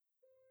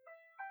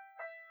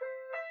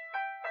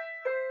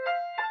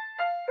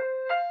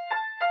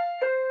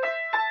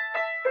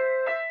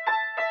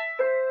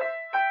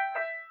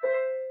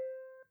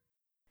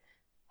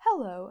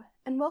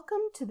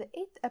welcome to the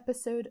 8th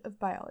episode of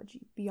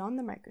Biology, Beyond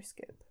the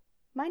Microscope.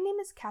 My name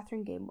is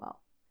Catherine Gamewell.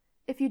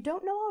 If you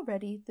don't know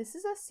already, this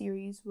is a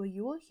series where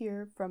you will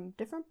hear from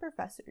different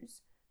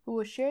professors who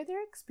will share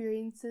their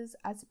experiences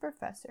as a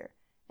professor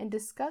and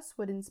discuss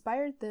what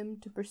inspired them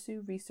to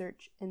pursue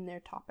research in their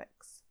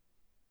topics.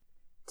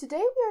 Today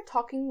we are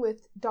talking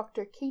with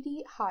Dr. Caiti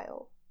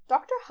Heil.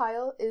 Dr.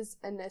 Heil is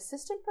an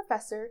assistant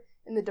professor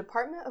in the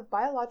Department of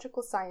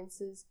Biological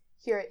Sciences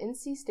here at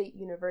NC State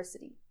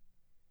University.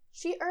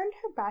 She earned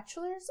her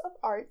Bachelor's of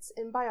Arts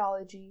in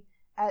Biology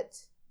at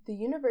the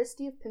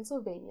University of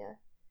Pennsylvania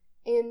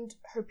and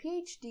her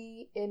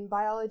PhD in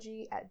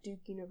Biology at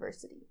Duke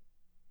University.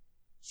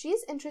 She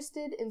is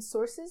interested in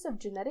sources of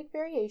genetic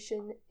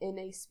variation in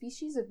a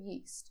species of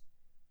yeast.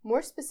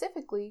 More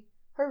specifically,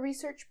 her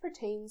research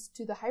pertains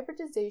to the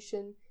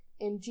hybridization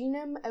and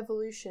genome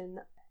evolution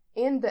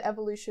and the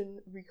evolution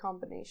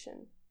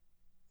recombination.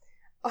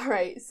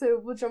 Alright, so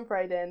we'll jump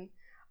right in.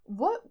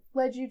 What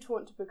led you to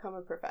want to become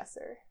a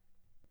professor?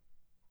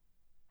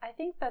 I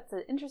think that's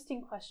an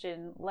interesting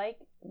question. Like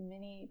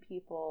many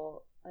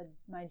people,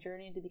 my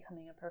journey to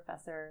becoming a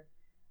professor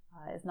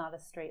is not a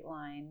straight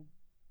line.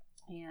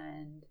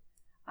 And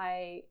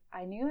I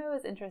knew I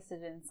was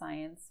interested in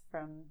science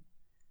from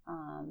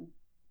a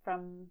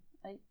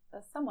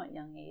somewhat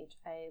young age.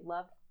 I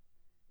loved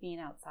being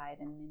outside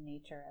and in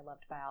nature. I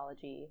loved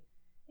biology.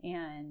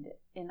 And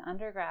in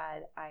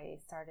undergrad, I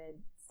started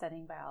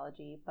studying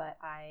biology, but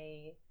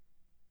I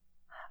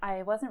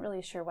wasn't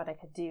really sure what I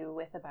could do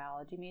with a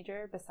biology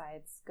major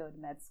besides go to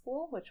med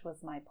school, which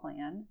was my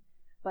plan.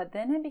 But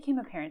then it became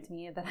apparent to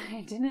me that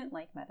I didn't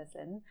like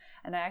medicine.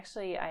 And I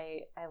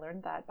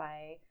learned that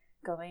by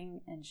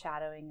going and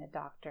shadowing a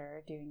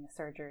doctor doing a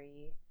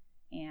surgery.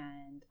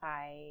 And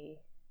I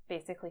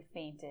basically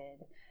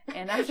fainted.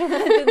 And after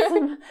that, I did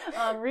some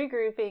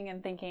regrouping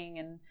and thinking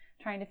and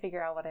trying to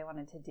figure out what I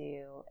wanted to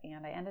do.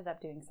 And I ended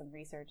up doing some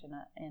research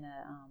in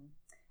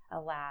a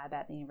lab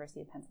at the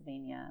University of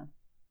Pennsylvania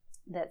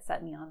that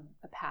set me on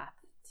a path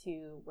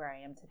to where I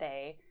am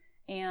today.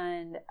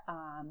 And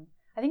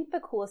I think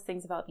the coolest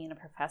things about being a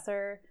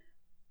professor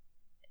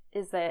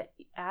is that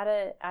at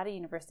a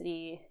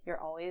university, you're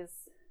always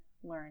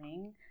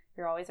learning.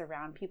 You're always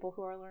around people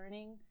who are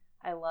learning.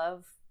 I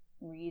love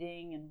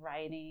reading and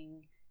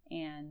writing,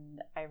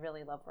 and I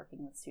really love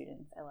working with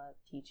students. I love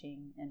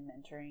teaching and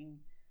mentoring,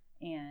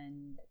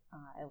 and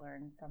I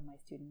learn from my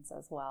students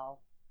as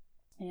well.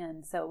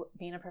 And so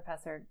being a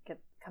professor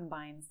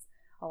combines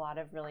a lot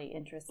of really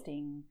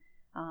interesting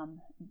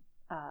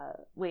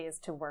ways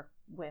to work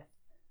with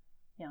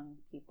young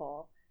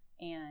people.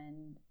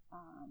 And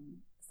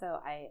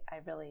so I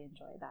really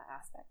enjoy that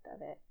aspect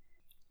of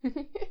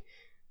it.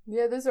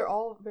 Yeah, those are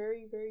all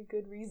very, very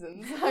good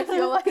reasons, I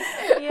feel like.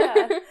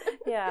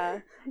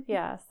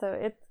 Yeah.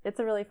 So it's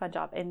a really fun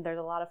job, and there's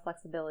a lot of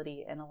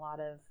flexibility and a lot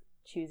of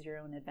choose your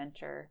own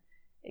adventure.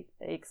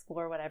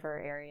 Explore whatever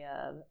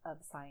area of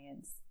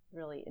science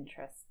really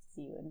interests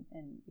you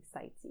and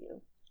excites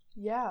you.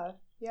 Yeah.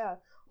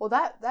 Well,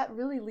 that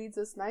really leads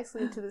us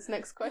nicely into this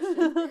next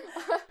question.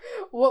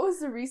 What was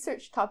the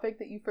research topic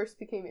that you first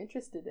became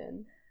interested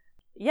in?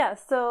 Yeah,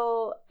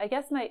 so I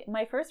guess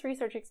my first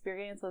research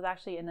experience was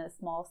actually in a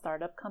small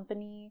startup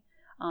company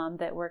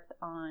that worked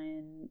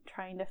on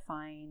trying to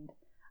find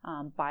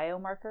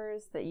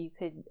biomarkers that you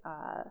could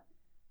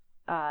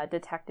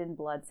detect in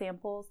blood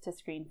samples to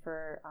screen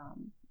for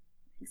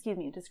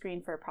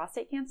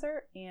prostate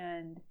cancer.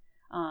 And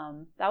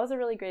that was a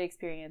really great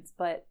experience,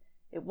 but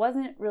it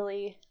wasn't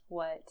really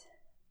what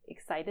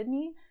excited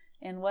me.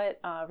 And what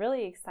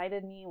really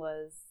excited me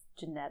was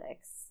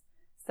genetics.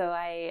 So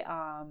I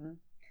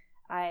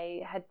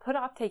had put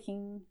off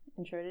taking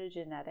intro to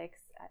genetics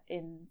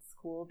in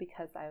school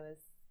because I was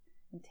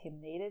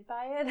intimidated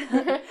by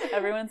it.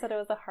 Everyone said it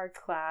was a hard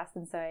class,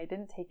 and so I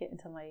didn't take it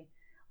until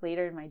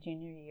later in my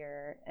junior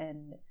year.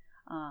 And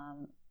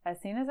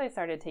as soon as I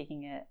started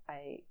taking it,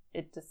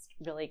 it just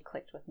really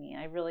clicked with me.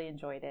 I really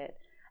enjoyed it.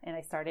 And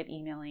I started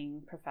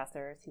emailing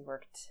professors who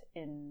worked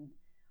in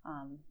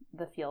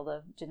the field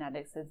of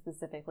genetics, and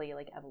specifically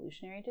like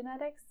evolutionary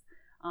genetics.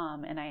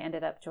 And I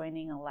ended up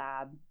joining a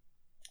lab,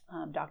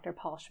 Dr.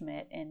 Paul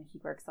Schmidt, and he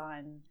works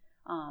on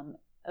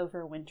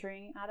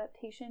overwintering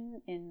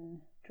adaptation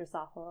in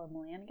Drosophila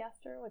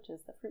melanogaster, which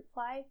is the fruit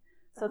fly.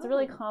 So it's a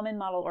really common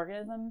model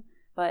organism,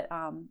 but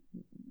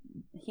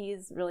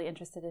he's really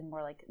interested in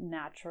more like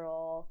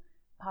natural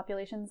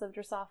populations of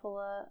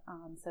Drosophila.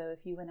 So if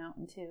you went out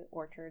into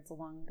orchards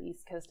along the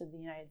east coast of the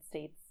United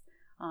States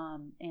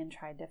and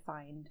tried to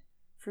find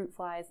fruit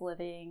flies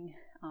living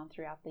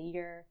throughout the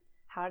year,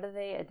 how do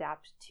they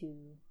adapt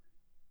to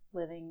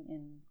living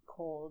in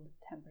cold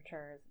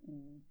temperatures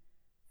in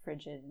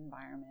frigid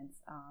environments?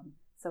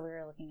 So we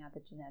were looking at the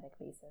genetic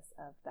basis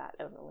of that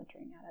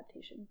overwintering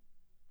adaptation.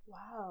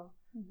 Wow,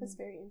 that's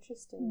very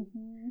interesting.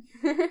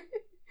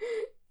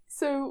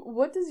 So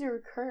what does your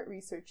current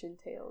research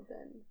entail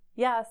then?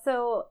 Yeah,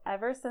 so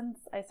ever since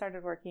I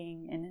started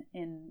working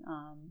in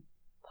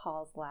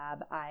Paul's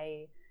lab,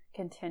 I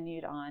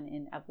continued on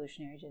in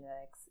evolutionary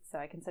genetics. So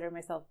I consider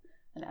myself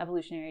an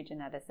evolutionary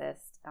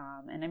geneticist,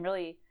 and I'm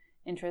really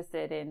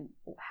interested in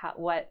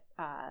what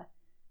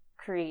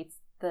creates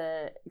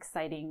the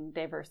exciting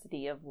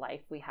diversity of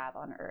life we have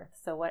on Earth.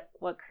 So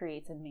what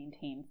creates and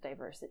maintains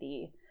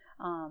diversity?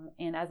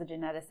 And as a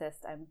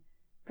geneticist, I'm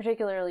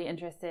particularly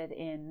interested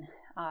in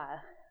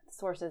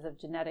sources of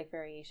genetic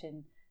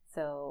variation,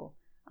 so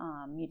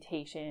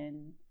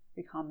mutation,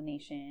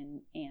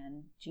 recombination,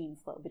 and gene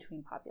flow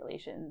between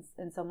populations.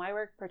 And so my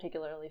work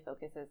particularly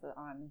focuses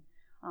on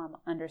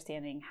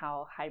understanding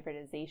how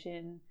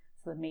hybridization,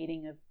 so the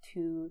mating of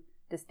two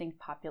distinct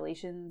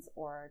populations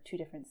or two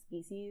different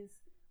species,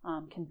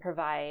 can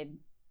provide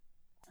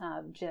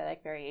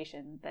genetic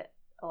variation that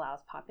allows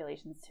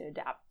populations to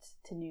adapt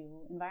to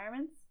new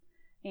environments,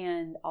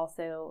 and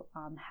also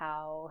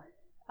how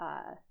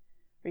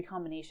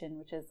recombination,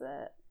 which is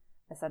a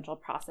essential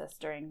process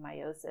during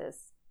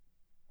meiosis,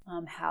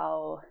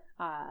 how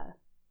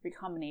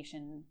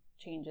recombination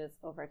changes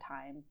over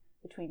time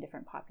between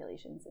different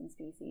populations and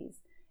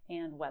species,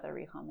 and whether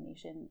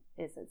recombination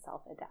is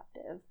itself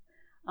adaptive.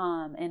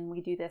 And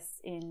we do this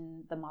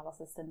in the model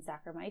system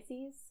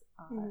Saccharomyces,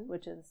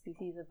 which is a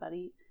species of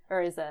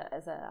is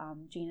a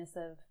genus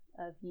of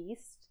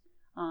yeast.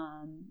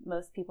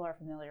 Most people are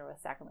familiar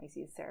with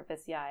Saccharomyces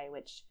cerevisiae,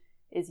 which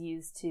is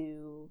used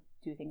to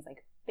do things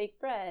like bake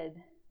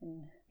bread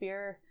and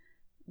beer,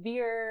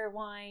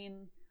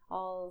 wine,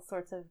 all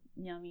sorts of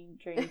yummy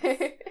drinks.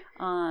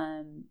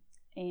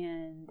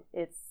 And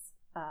it's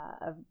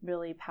a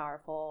really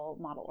powerful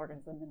model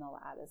organism in the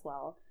lab as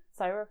well.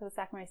 So I work with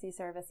Saccharomyces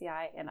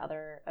cerevisiae and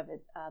other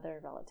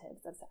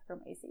relatives of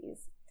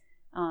Saccharomyces.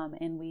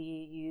 And we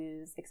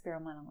use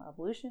experimental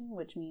evolution,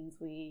 which means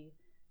we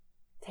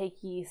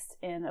take yeast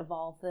and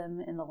evolve them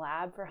in the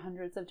lab for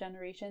hundreds of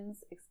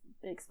generations,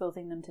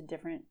 exposing them to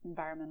different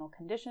environmental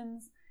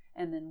conditions,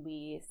 and then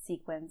we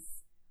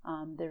sequence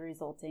the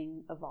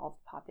resulting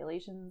evolved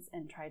populations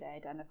and try to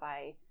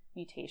identify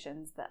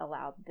mutations that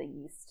allow the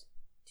yeast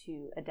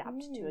to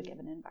adapt to a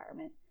given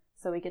environment.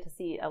 So we get to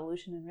see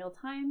evolution in real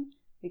time,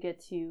 we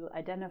get to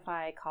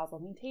identify causal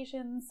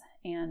mutations,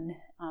 and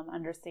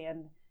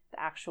understand the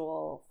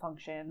actual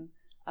function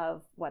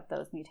of what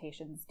those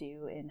mutations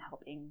do in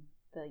helping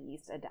the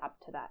yeast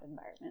adapt to that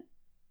environment.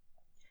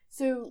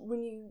 So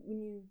when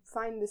you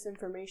find this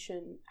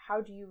information,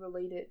 how do you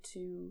relate it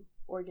to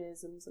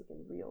organisms, like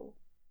in real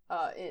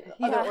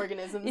other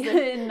organisms?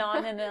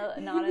 not in a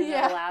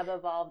lab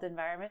evolved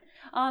environment.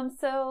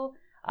 So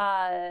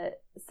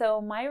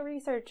my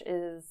research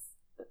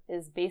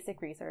is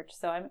basic research.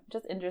 So I'm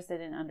just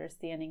interested in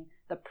understanding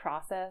the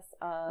process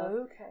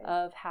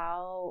of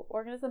how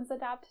organisms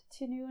adapt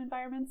to new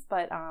environments.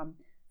 But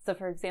so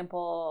for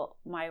example,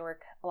 a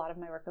lot of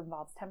my work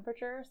involves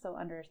temperature. So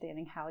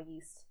understanding how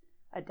yeast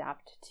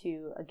adapt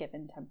to a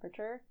given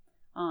temperature.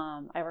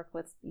 I work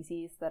with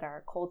species that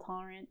are cold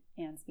tolerant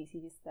and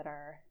species that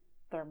are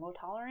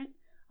thermotolerant.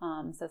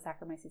 So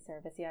Saccharomyces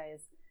cerevisiae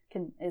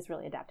is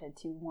really adapted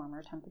to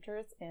warmer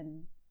temperatures,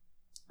 and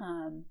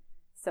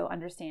so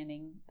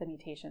understanding the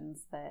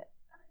mutations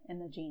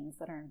and the genes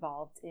that are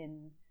involved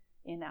in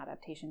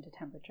adaptation to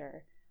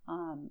temperature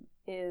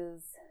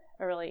is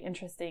a really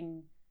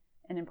interesting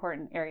and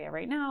important area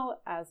right now.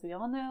 As we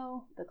all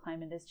know, the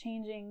climate is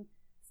changing.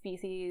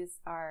 Species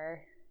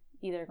are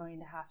either going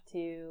to have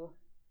to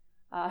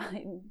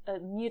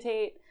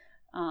mutate,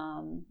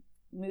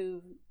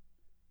 move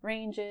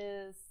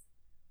ranges,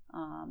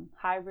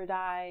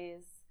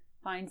 hybridize,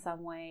 find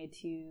some way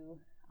to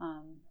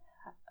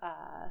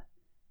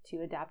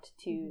adapt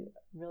to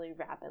really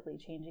rapidly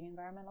changing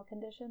environmental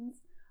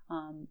conditions.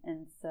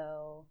 And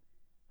so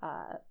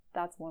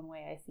that's one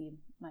way I see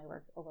my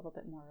work a little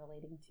bit more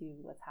relating to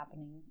what's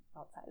happening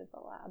outside of the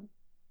lab.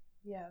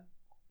 Yeah.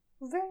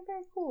 Very,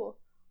 very cool.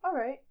 All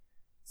right.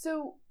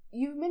 So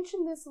you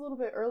mentioned this a little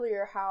bit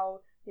earlier, how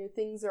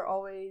things are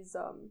always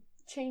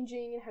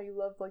changing, and how you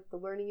love like the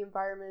learning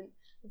environment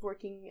of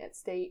working at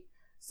State.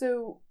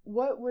 So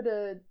what would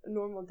a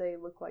normal day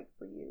look like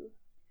for you?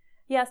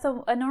 Yeah,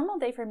 so a normal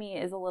day for me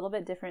is a little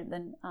bit different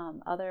than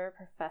other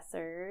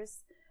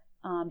professors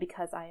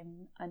because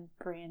I'm a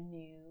brand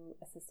new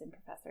assistant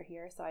professor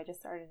here. So I just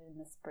started in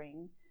the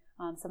spring.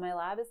 So my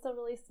lab is still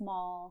really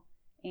small,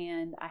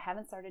 and I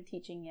haven't started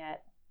teaching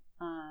yet.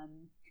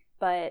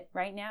 But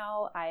right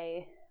now,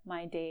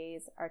 my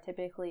days are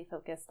typically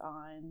focused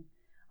on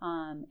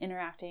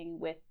interacting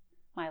with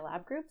my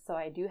lab group. So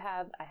I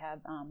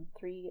have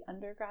 3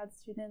 undergrad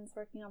students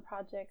working on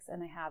projects,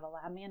 and I have a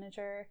lab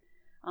manager.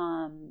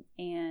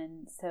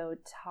 And so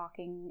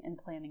talking and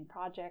planning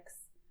projects,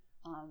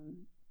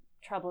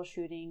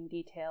 troubleshooting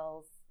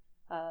details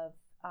of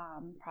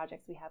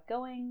projects we have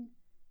going.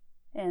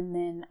 And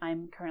then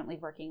I'm currently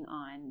working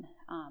on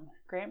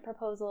grant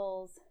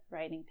proposals,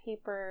 writing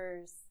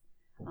papers,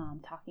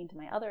 talking to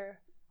my other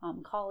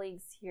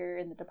colleagues here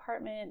in the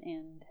department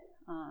and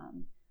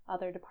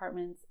other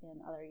departments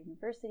in other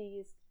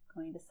universities,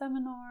 going to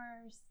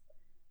seminars,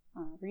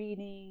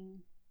 reading.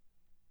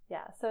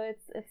 Yeah, so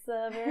it's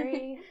a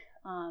very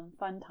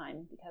fun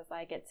time because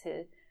I get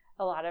to,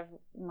 a lot of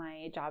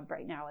my job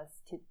right now is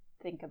to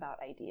think about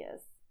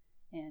ideas.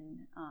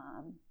 and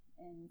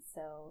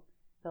so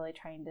really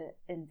trying to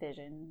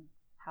envision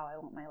how I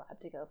want my lab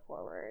to go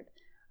forward.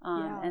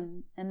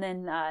 And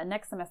then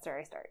next semester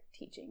I start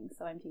teaching.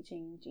 So I'm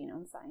teaching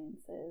genome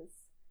sciences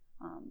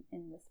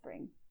in the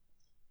spring.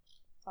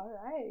 All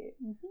right.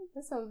 Mm-hmm.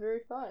 That sounds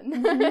very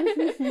fun.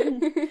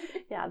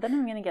 Yeah, then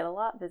I'm going to get a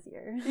lot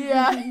busier.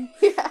 Yeah.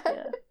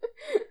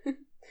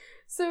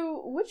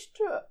 So which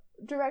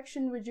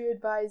direction would you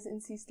advise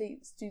NC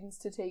State students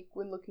to take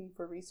when looking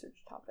for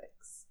research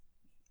topics?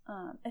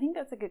 I think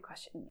that's a good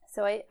question.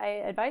 So I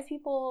advise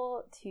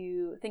people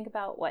to think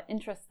about what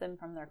interests them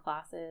from their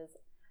classes.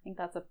 I think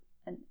that's a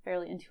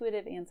fairly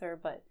intuitive answer,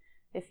 but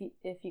if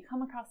you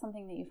come across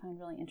something that you find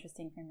really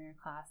interesting from your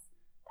class,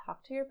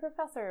 talk to your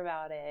professor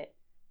about it.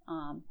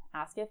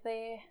 Ask if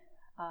they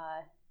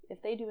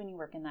do any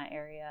work in that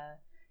area.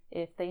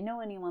 If they know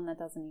anyone that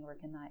does any work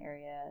in that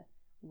area,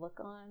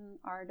 look on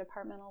our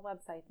departmental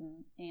websites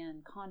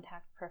and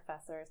contact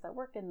professors that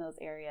work in those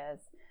areas.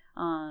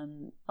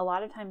 A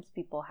lot of times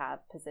people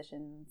have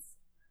positions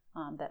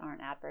that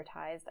aren't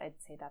advertised.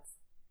 I'd say that's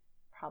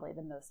probably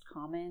the most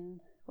common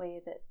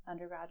way that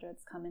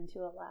undergraduates come into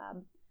a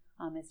lab,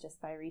 is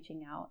just by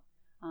reaching out.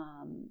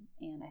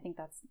 And I think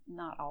that's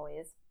not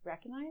always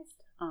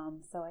recognized.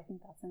 So I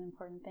think that's an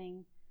important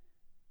thing.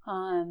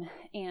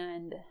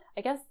 And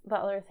I guess the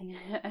other thing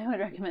I would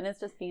recommend is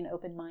just being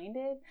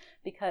open-minded,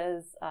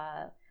 because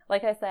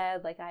like I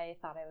said, like I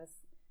thought I was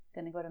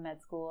going to go to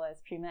med school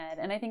as pre-med,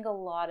 and I think a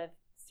lot of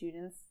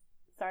students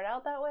start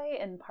out that way,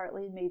 and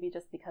partly maybe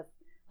just because,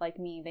 like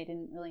me, they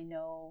didn't really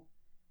know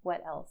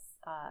what else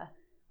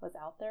was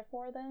out there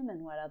for them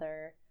and what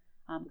other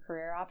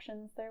career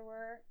options there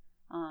were.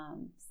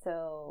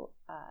 So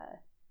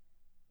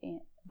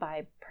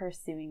by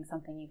pursuing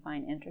something you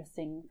find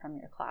interesting from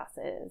your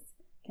classes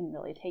can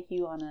really take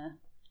you on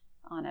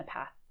a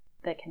path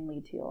that can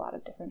lead to a lot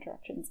of different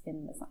directions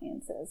in the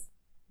sciences.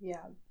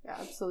 Yeah,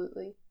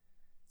 absolutely.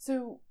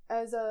 So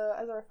as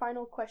our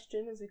final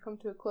question, as we come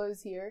to a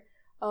close here,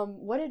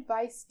 what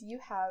advice do you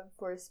have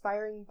for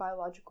aspiring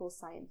biological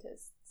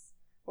scientists,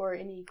 or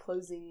any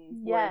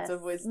closing words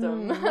of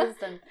wisdom?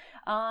 Wisdom.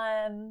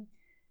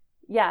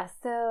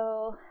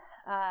 So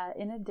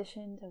in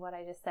addition to what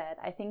I just said,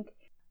 I think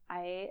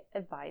I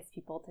advise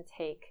people to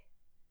take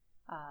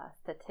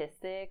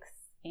statistics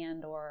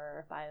and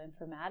or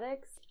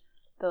bioinformatics.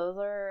 Those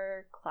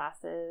are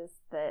classes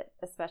that,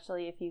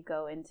 especially if you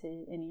go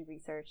into any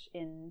research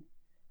in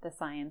the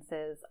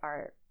sciences,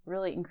 are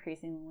really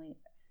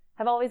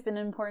have always been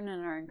important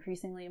and are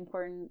increasingly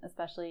important,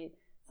 especially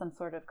some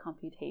sort of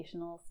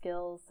computational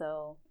skills.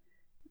 So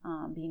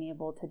being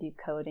able to do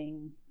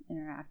coding,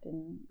 interact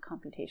in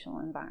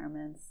computational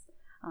environments.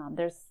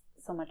 There's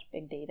so much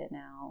big data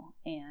now,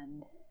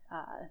 and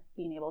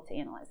being able to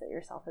analyze it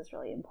yourself is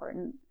really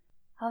important.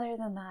 Other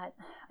than that,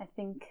 I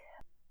think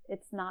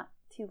it's not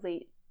too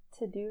late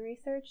to do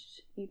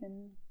research,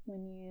 even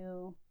when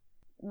you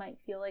might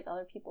feel like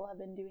other people have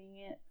been doing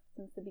it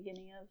since the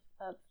beginning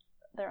of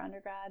their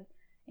undergrad.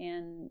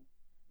 And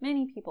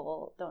many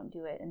people don't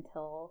do it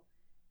until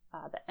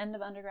the end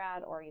of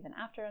undergrad or even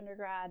after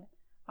undergrad.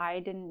 I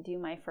didn't do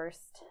my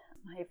first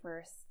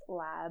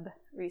lab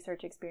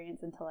research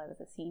experience until I was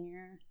a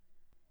senior.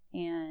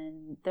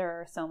 And there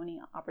are so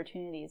many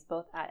opportunities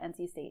both at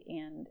NC State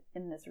and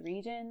in this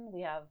region.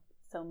 We have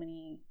so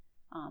many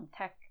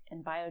tech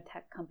and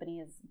biotech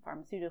companies,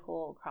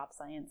 pharmaceutical, crop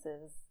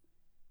sciences,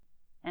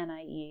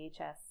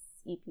 NIEHS,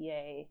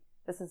 EPA.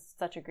 This is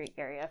such a great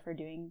area for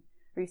doing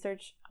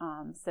research.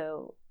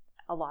 So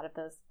a lot of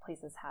those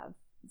places have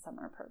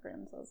summer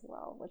programs as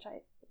well, which I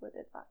would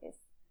advise.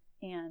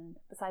 And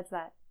besides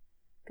that,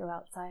 go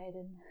outside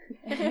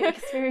and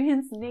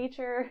experience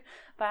nature,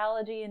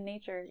 biology and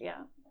nature.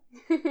 Yeah.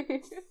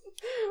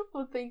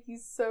 Well, thank you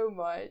so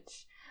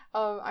much.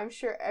 I'm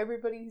sure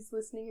everybody who's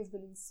listening has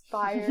been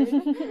inspired,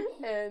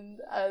 and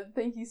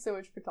thank you so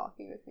much for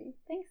talking with me.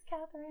 Thanks,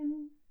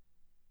 Catherine.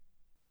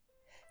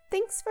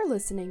 Thanks for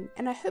listening,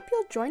 and I hope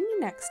you'll join me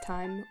next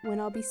time when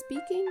I'll be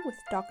speaking with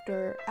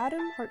Dr.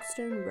 Adam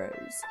Hartstone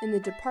Rose in the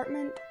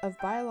Department of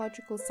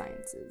Biological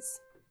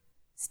Sciences.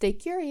 Stay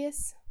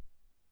curious!